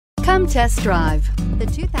Come test drive the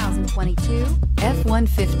 2022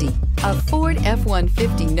 F-150. A Ford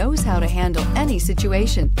F-150 knows how to handle any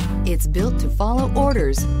situation. It's built to follow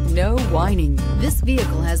orders, no whining. This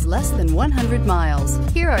vehicle has less than 100 miles.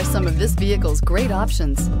 Here are some of this vehicle's great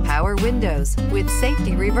options: power windows with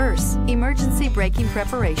safety reverse, emergency braking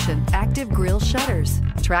preparation, active grille shutters,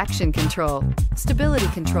 traction control, stability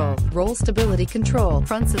control, roll stability control,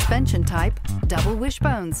 front suspension type, double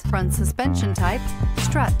wishbones, front suspension type,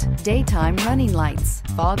 strut, daytime running lights,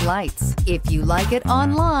 fog lights. If you like it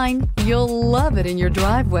online, you'll love it in your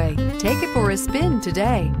driveway. Take it for a spin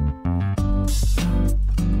today.